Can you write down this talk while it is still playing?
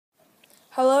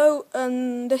Hello,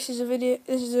 and this is a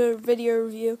video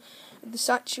review of the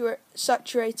Saturator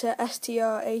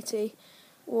STR80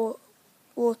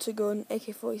 watergun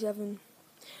AK47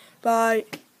 by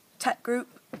Tech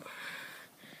Group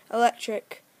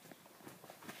Electric.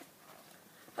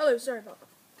 Hello, sorry about that.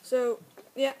 So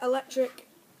yeah, Electric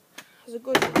has a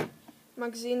good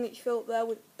magazine that you fill up there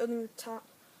with only with tap.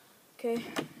 Okay,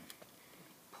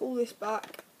 pull this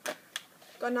back.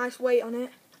 Got a nice weight on it,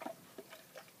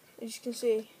 as you can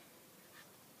see.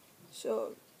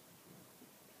 So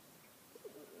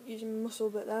using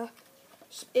muscle bit there.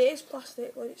 It is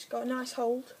plastic, but it's got a nice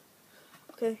hold.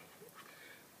 Okay.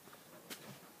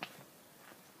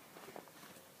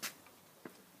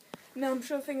 Now I'm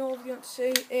sure the thing all of you want to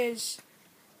see is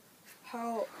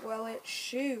how well it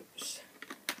shoots.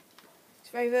 It's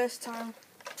very versatile.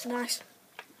 It's a nice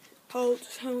hold.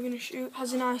 How we're going to shoot.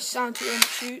 Has a nice sound to it when it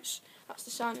shoots. That's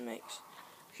the sound it makes.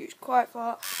 Shoots quite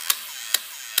far.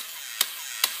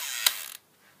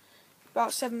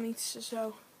 About 7 meters or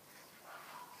so.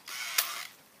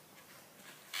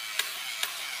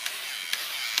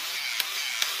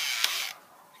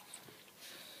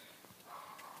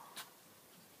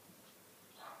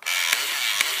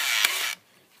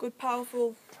 Good,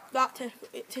 powerful.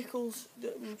 It tickles,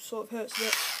 that sort of hurts a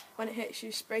bit when it hits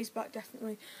you. Sprays back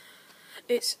definitely.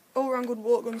 It's all around good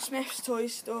watergun. Smith's toy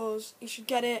stores. You should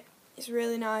get it. It's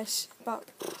really nice. About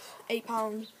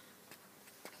 £8.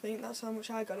 I think that's how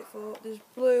much I got it for. There's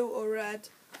blue or red.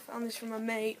 I found this from my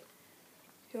mate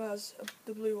who has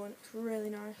the blue one. It's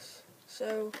really nice.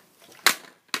 So,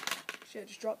 shit,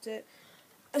 just dropped it.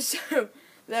 So,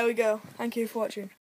 there we go. Thank you for watching.